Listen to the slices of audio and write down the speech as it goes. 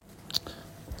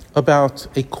About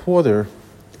a quarter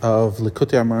of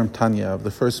Likutei Amarim Tanya, of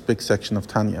the first big section of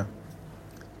Tanya,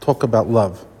 talk about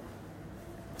love.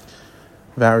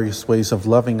 Various ways of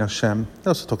loving Hashem. It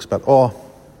also talks about awe.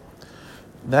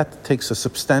 That takes a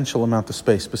substantial amount of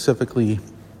space, specifically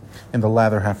in the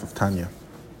latter half of Tanya.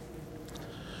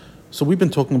 So we've been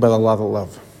talking about a lot of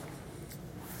love.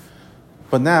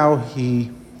 But now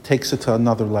he takes it to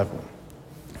another level.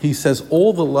 He says,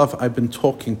 all the love I've been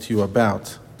talking to you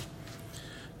about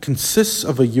consists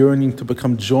of a yearning to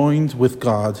become joined with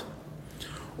God,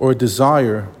 or a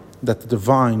desire that the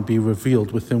divine be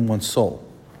revealed within one's soul.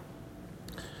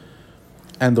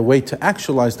 And the way to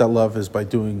actualize that love is by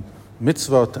doing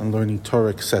mitzvot and learning Torah,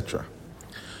 etc.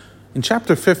 In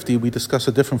chapter 50, we discuss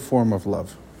a different form of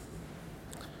love.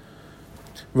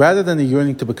 Rather than a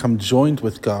yearning to become joined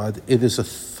with God, it is a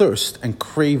thirst and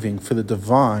craving for the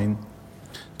divine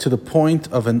to the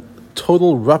point of a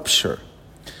total rupture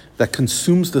that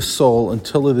consumes the soul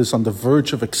until it is on the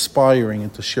verge of expiring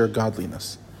into sheer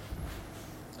godliness.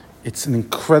 It's an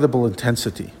incredible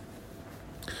intensity.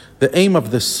 The aim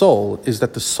of this soul is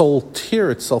that the soul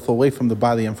tear itself away from the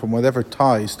body and from whatever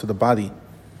ties to the body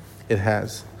it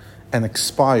has and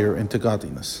expire into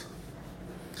godliness.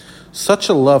 Such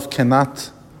a love cannot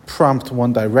prompt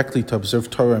one directly to observe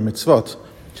Torah and mitzvot,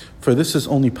 for this is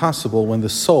only possible when the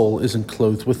soul is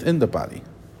enclosed within the body.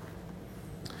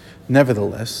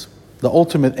 Nevertheless, the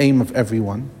ultimate aim of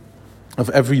everyone, of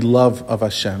every love of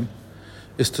Hashem,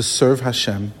 is to serve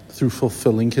Hashem through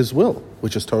fulfilling His will,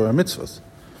 which is Torah and mitzvahs.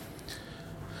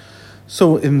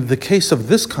 So in the case of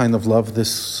this kind of love,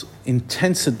 this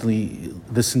intense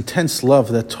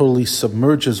love that totally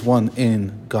submerges one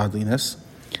in godliness,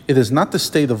 it is not the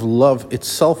state of love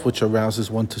itself which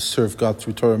arouses one to serve God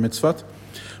through Torah and mitzvot,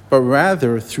 but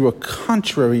rather through a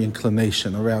contrary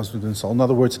inclination aroused within the soul. In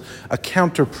other words, a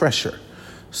counter pressure.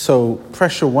 So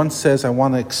pressure one says, I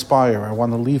want to expire, I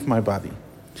want to leave my body.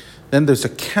 Then there's a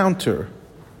counter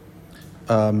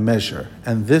measure,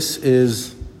 and this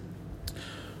is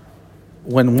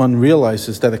when one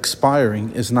realizes that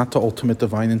expiring is not the ultimate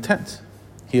divine intent.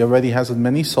 He already has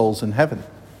many souls in heaven.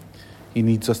 He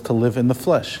needs us to live in the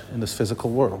flesh, in this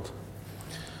physical world.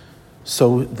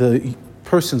 So the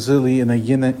person's really in a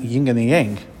yin and a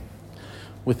yang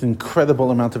with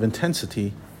incredible amount of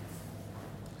intensity,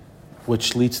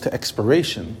 which leads to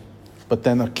expiration, but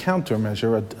then a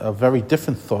countermeasure, a very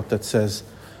different thought that says,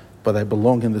 but I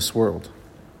belong in this world,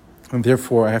 and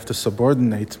therefore I have to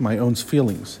subordinate my own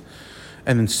feelings.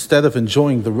 And instead of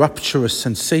enjoying the rapturous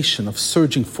sensation of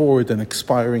surging forward and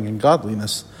expiring in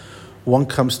godliness, one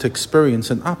comes to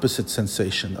experience an opposite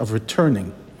sensation of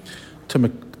returning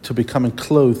to becoming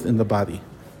clothed in the body.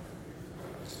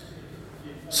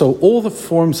 So all the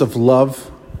forms of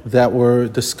love that were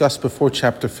discussed before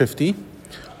chapter 50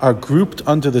 are grouped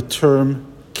under the term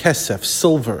kesef,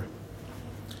 silver,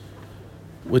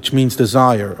 which means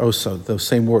desire also, the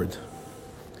same word.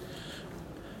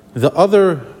 The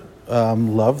other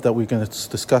love that we're going to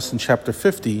discuss in chapter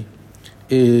 50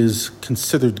 is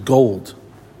considered gold,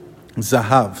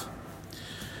 zahav.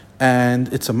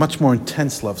 And it's a much more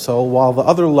intense love. So while the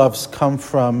other loves come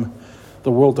from the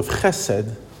world of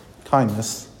chesed,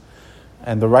 kindness,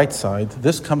 and the right side,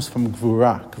 this comes from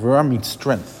gvura. Gvura means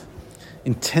strength,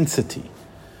 intensity.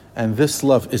 And this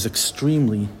love is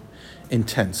extremely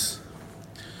intense.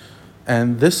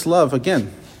 And this love,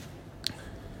 again,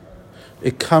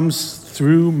 it comes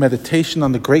through meditation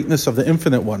on the greatness of the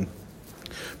Infinite One,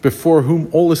 before whom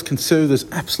all is considered as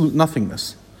absolute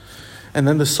nothingness. And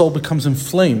then the soul becomes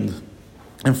inflamed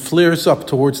and flares up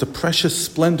towards the precious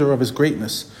splendor of His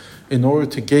greatness in order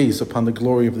to gaze upon the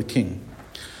glory of the King,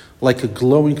 like a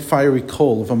glowing fiery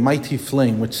coal of a mighty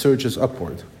flame which surges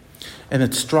upward, and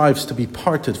it strives to be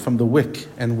parted from the wick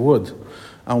and wood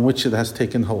on which it has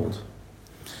taken hold.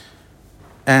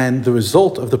 And the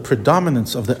result of the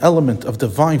predominance of the element of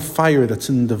divine fire that's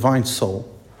in the divine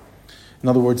soul, in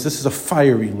other words, this is a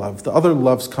fiery love. The other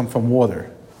loves come from water,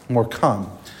 more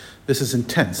calm. This is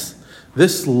intense.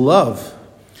 This love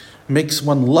makes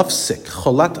one lovesick,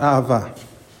 cholat ahava.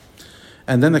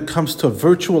 And then it comes to a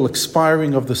virtual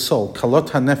expiring of the soul,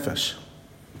 kalot hanefesh.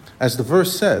 As the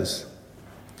verse says,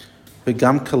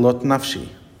 v'gam kalot nafshi,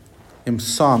 in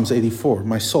Psalms 84,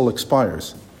 my soul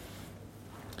expires.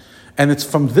 And it's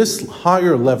from this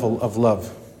higher level of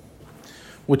love,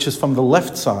 which is from the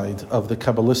left side of the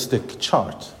Kabbalistic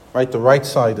chart, right? The right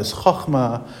side is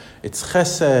chokhmah, it's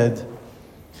chesed.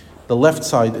 The left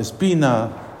side is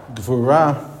bina,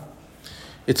 gvura.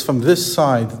 It's from this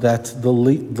side that the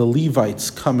Levites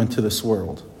come into this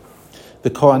world. The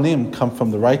Kohanim come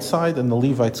from the right side and the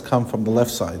Levites come from the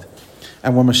left side.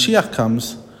 And when Mashiach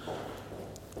comes,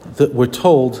 we're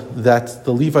told that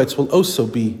the Levites will also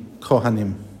be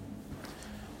Kohanim.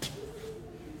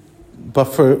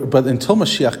 But until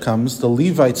Mashiach comes, the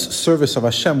Levites' service of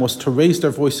Hashem was to raise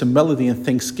their voice in melody and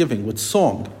thanksgiving with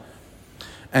song.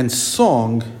 And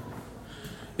song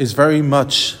is very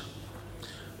much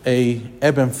a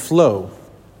ebb and flow,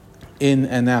 in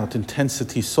and out,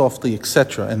 intensity, softly,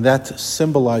 etc. And that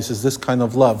symbolizes this kind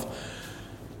of love.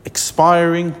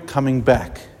 Expiring, coming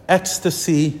back.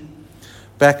 Ecstasy,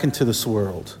 back into this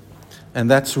world. And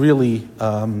that's really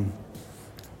how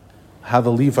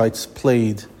the Levites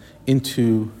played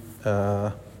into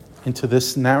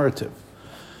this narrative.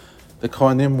 The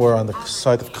Kohanim were on the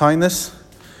side of kindness,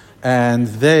 and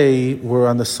they were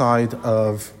on the side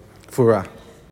of Gvura.